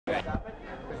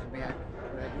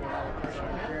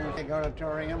the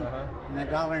auditorium, and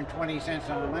 $1.20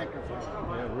 on the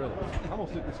microphone. Yeah, really. I'm gonna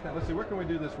sit this guy. Let's see, where can we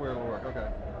do this where it'll work? Okay.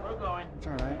 We're going. It's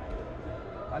all right.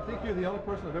 I think you're the only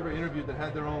person I've ever interviewed that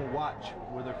had their own watch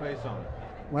with their face on it.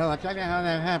 Well, I'll tell you how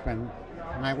that happened.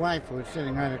 My wife, who's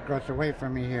sitting right across away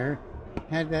from me here,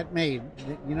 had that made.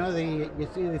 You know, you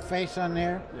see the face on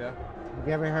there? Yeah. Have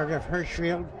you ever heard of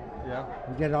Hirschfield? Yeah.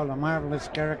 He did all the marvelous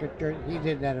caricatures. He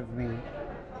did that of me.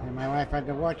 And my wife had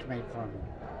the watch made for me.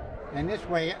 And this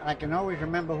way, I can always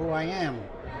remember who I am.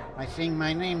 I sing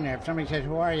my name there. If somebody says,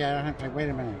 who are you? I don't have to say, wait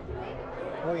a minute.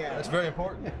 Oh, yeah. That's very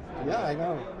important. Yeah, I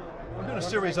know. I'm doing a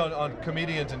series on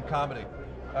comedians and comedy.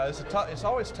 It's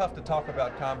always tough to talk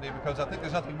about comedy because I think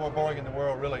there's nothing more boring in the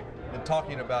world, really, than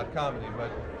talking about comedy. But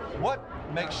what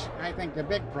makes... I think the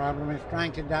big problem is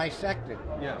trying to dissect it.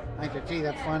 Yeah. Like it's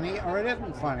either funny or it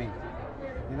isn't funny.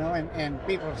 You know, and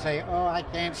people say, oh, I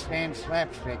can't stand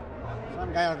slapstick.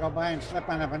 Some guy will go by and slip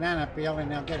on a banana peel and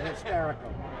they'll get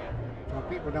hysterical. So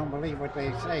people don't believe what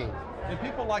they say. And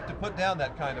people like to put down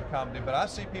that kind of comedy, but I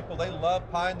see people, they love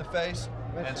pie in the face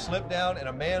and slip down and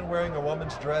a man wearing a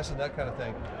woman's dress and that kind of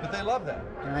thing. But they love that.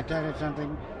 Can I tell you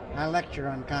something? I lecture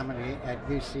on comedy at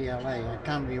UCLA,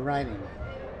 comedy writing.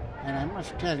 And I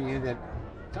must tell you that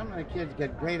some of the kids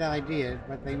get great ideas,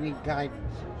 but they need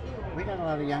guidance. We got a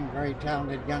lot of young, very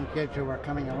talented young kids who are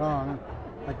coming along,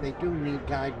 but they do need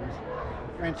guidance.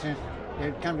 For instance,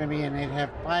 they'd come to me and they'd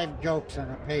have 5 jokes on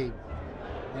a page,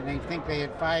 and they think they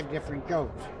had 5 different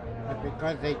jokes. But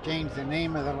because they changed the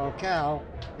name of the locale,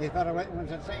 they thought it was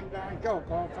the same darn joke,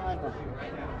 all 5 of them.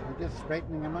 We're just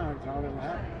straightening them out, it's all that'll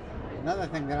happen. Another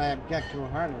thing that I object to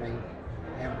heartily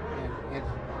is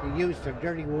the use of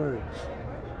dirty words.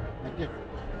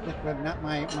 Just not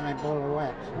my bowl of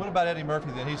wax. What about Eddie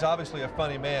Murphy then? He's obviously a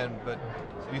funny man, but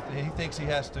he thinks he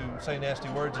has to say nasty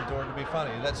words in order to be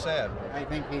funny. That's sad. I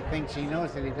think he thinks he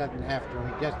knows that he doesn't have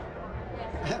to. He just,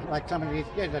 like some of these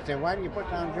kids, I say, why do you put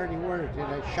down dirty words? It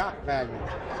has shock value.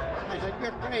 I said,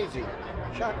 you're crazy.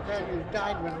 Shock value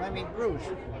died with Lenny Bruce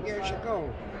years ago.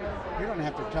 You don't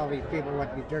have to tell these people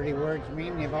what these dirty words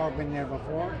mean. They've all been there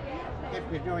before. If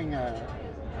you're doing a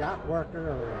dock worker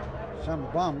or some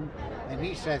bum, and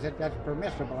he says it, that's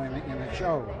permissible in the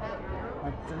show.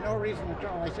 But for no reason at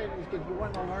all. I said, if you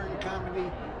want to learn comedy,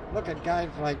 look at guys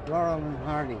like Laurel and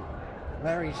Hardy,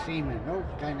 Larry Seaman, those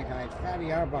kind of guys,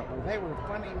 Fatty Arbuckle. They were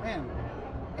funny men,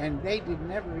 and they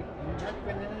never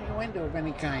been in any window of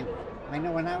any kind. I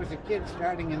know when I was a kid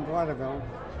starting in vaudeville,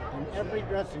 in every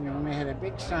dressing room they had a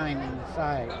big sign on the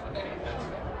side.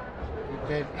 It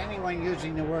said, anyone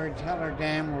using the words hell or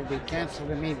damn will be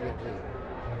canceled immediately.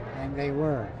 And they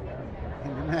were.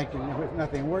 And imagine there was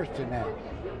nothing worse than that.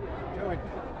 So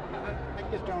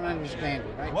I just don't understand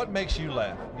it. What makes you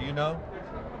laugh? Do you know?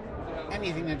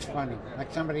 Anything that's funny.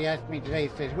 Like somebody asked me today,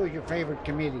 said, who's your favorite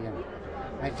comedian?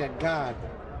 I said, God.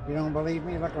 You don't believe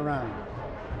me? Look around.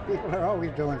 People are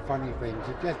always doing funny things.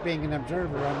 It's just being an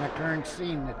observer on the current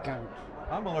scene that counts.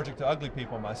 I'm allergic to ugly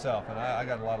people myself, and I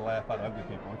got a lot of laugh out of ugly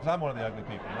people, because I'm one of the ugly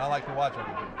people, and I like to watch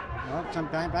ugly people. Well,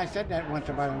 sometimes I said that once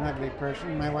about an ugly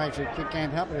person. My wife said she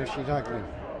can't help it if she's ugly.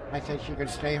 I said she could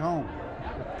stay home.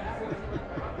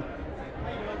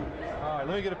 All right,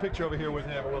 let me get a picture over here with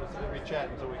him. We'll be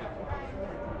chatting so we can...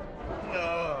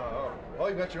 Oh,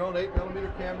 you got your own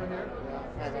 8mm camera here? Yeah,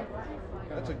 I have it.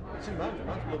 See, mine's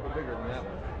a little bit bigger than that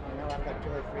one. You know, I've got 2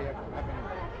 or 3 of them. I've been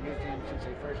using them since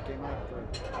they first came out for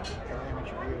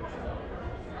amateur use.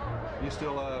 You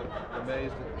still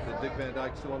amazed that Dick Van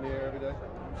Dyke's still on the air every day?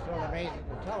 I'm still amazed at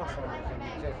the telephone thing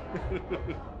exists.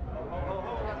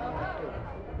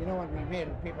 You know, when we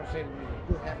made it, people say to me,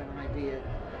 you have an idea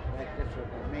like this would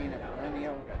remain a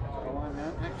perennial go on.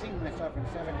 I've seen myself in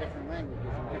 7 different languages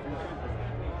in different countries.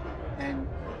 And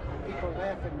people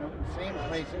laugh in the same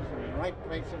places, in the right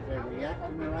places, they react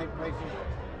in the right places,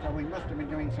 so we must have been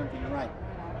doing something right.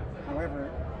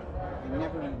 However,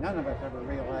 none of us ever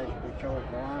realized the show would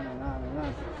go on and on and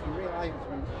on. You realize it's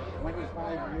been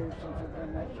 25 years since we've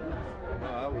done that show?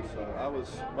 No, I was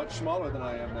much smaller than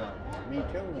I am now. Me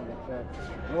too, and it's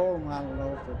a role model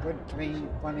though for good, clean,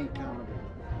 funny comedy.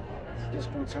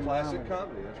 Just from some classic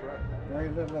comedy, that's right. Very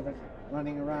little of it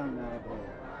running around nowadays.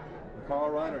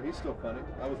 Carl Reiner, he's still funny.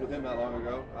 I was with him not long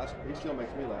ago. He still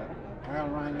makes me laugh. Carl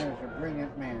Reiner is a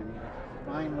brilliant man. He's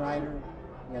a fine writer.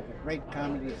 He has a great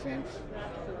comedy sense,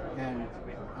 and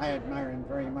I admire him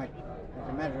very much. As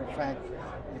a matter of fact,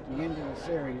 at the end of the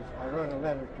series, I wrote a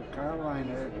letter to Carl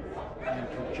Reiner and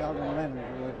to Sheldon Leonard,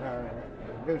 who was our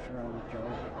producer on the show,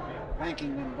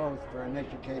 thanking them both for an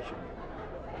education.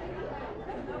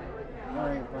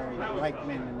 Very, very bright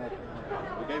men in that.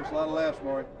 You gave us a lot of laughs,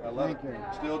 Morey. I love it. Thank you.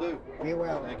 Still do. Be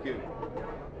well. Thank you.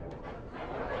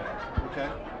 Okay.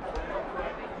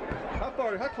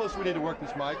 How close do we need to work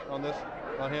this mic on this,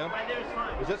 on him?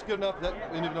 Is this good enough? That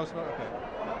you need to know it's not? Okay.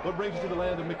 What brings you to the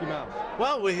land of Mickey Mouse?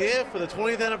 Well, we're here for the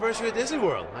 20th anniversary of Disney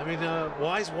World. I mean,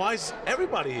 why's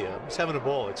everybody here? I'm just having a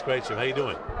ball. It's great, Jim. How you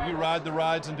doing? Do you ride the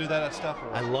rides and do that stuff?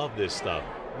 Or? I love this stuff.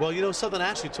 Well, you know something,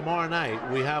 actually, tomorrow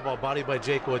night we have our Body by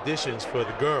Jake auditions for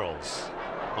the girls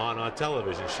on our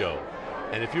television show.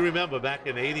 And if you remember, back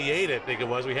in '88, I think it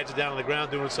was, we had you down on the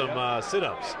ground doing some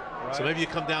sit-ups. Right. So maybe you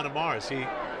come down tomorrow,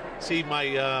 see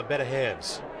my better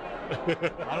halves. I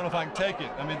don't know if I can take it.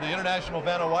 I mean, the International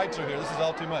Vanna Whites are here. This is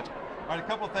all too much. All right, a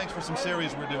couple of things for some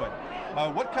series we're doing.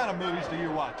 What kind of movies do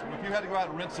you watch? If you had to go out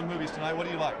and rent some movies tonight, what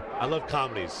do you like? I love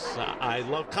comedies. I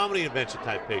love comedy adventure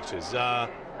type pictures.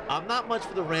 I'm not much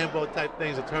for the Rambo type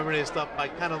things, the Terminator stuff I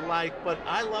kind of like, but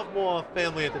I love more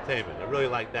family entertainment. I really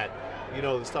like that. You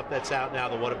know, the stuff that's out now,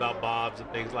 the What About Bobs and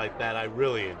things like that, I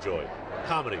really enjoy.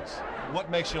 Comedies. What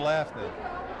makes you laugh then?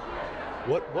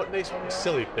 What makes me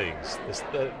silly things?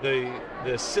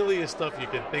 The silliest stuff you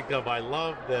can think of. I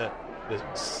love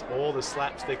all the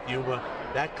slapstick humor.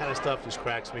 That kind of stuff just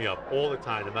cracks me up all the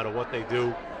time, no matter what they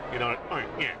do. You know, oh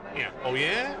yeah, oh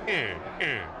yeah,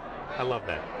 yeah. I love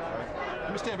that.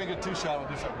 Let me stand up and get a two-shot. We'll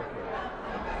do something real quick.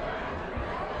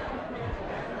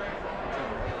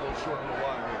 A little short on the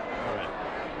wire here. All right.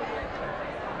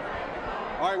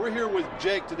 All right, we're here with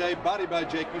Jake today, Body by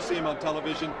Jake. You see him on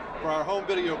television for our home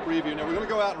video preview. Now, we're going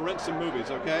to go out and rent some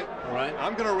movies, okay? All right.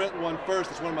 I'm going to rent one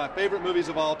first. It's one of my favorite movies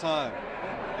of all time.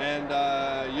 And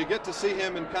you get to see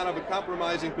him in kind of a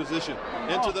compromising position.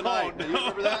 Into the Night. No. You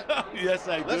remember that? Yes,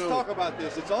 I do. Let's talk about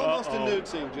this. It's almost a nude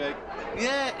scene, Jake.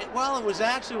 Yeah, well, it was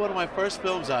actually one of my first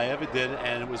films I ever did,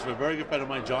 and it was for a very good friend of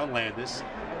mine, John Landis.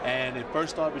 And it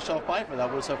first starred Michelle Pfeiffer.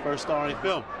 That was her first starring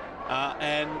film.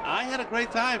 And I had a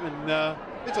great time, and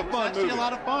it's a fun actually movie. A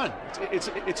lot of fun.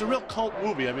 It's a real cult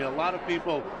movie. I mean, a lot of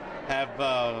people have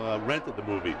rented the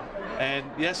movie. And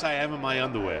yes, I am in my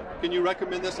underwear. Can you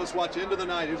recommend this? Let's watch Into the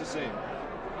Night. Here's a scene.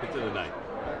 Into the Night.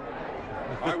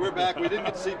 All right, we're back. We didn't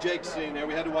get to see Jake's scene there.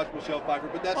 We had to watch Michelle Pfeiffer,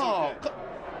 but that's okay.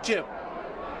 Jim.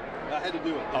 I had to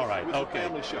do it. All right, it was okay. a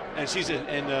family show. And she's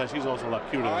also a lot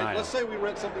cuter than I am. All right, let's say we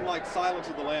rent something like Silence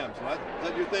of the Lambs. Right? Is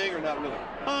that your thing or not really?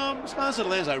 Silence of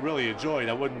the Lambs I really enjoyed.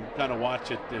 I wouldn't kind of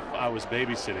watch it if I was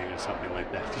babysitting or something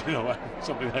like that. You know,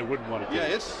 something I wouldn't want to do. Yeah,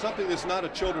 it's something that's not a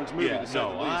children's movie. Yeah, to say the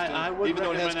least, I wouldn't even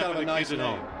though it has recommend kind of a that for the nice kids at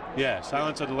name. home. Yeah,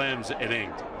 Silence of the Lambs, it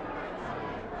ain't. All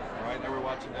right, now we're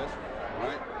watching this. All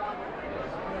right.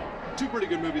 Two pretty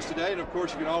good movies today, and of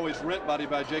course you can always rent Body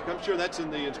by Jake. I'm sure that's in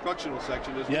the instructional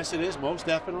section, isn't it? Yes, it is, most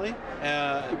definitely.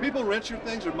 Do people rent your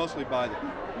things or mostly buy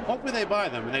them? Hopefully they buy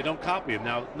them and they don't copy them.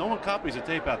 Now, no one copies a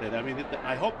tape out there. I mean,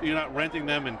 I hope you're not renting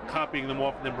them and copying them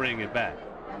off and then bringing it back.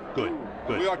 Good.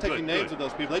 We are taking names of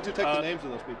those people. They do take the names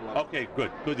of those people out. Okay,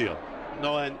 good deal.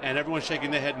 No, and everyone's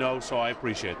shaking their head no, so I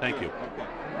appreciate it. Thank you. Okay.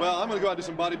 Well, I'm going to go out and do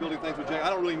some bodybuilding things with Jake. I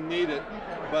don't really need it,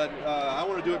 but I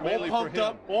want to do it mainly for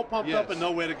him. All pumped up and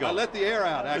nowhere to go. I let the air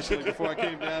out, actually, before I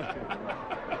came down here.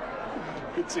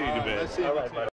 Good seeing you, man. All right,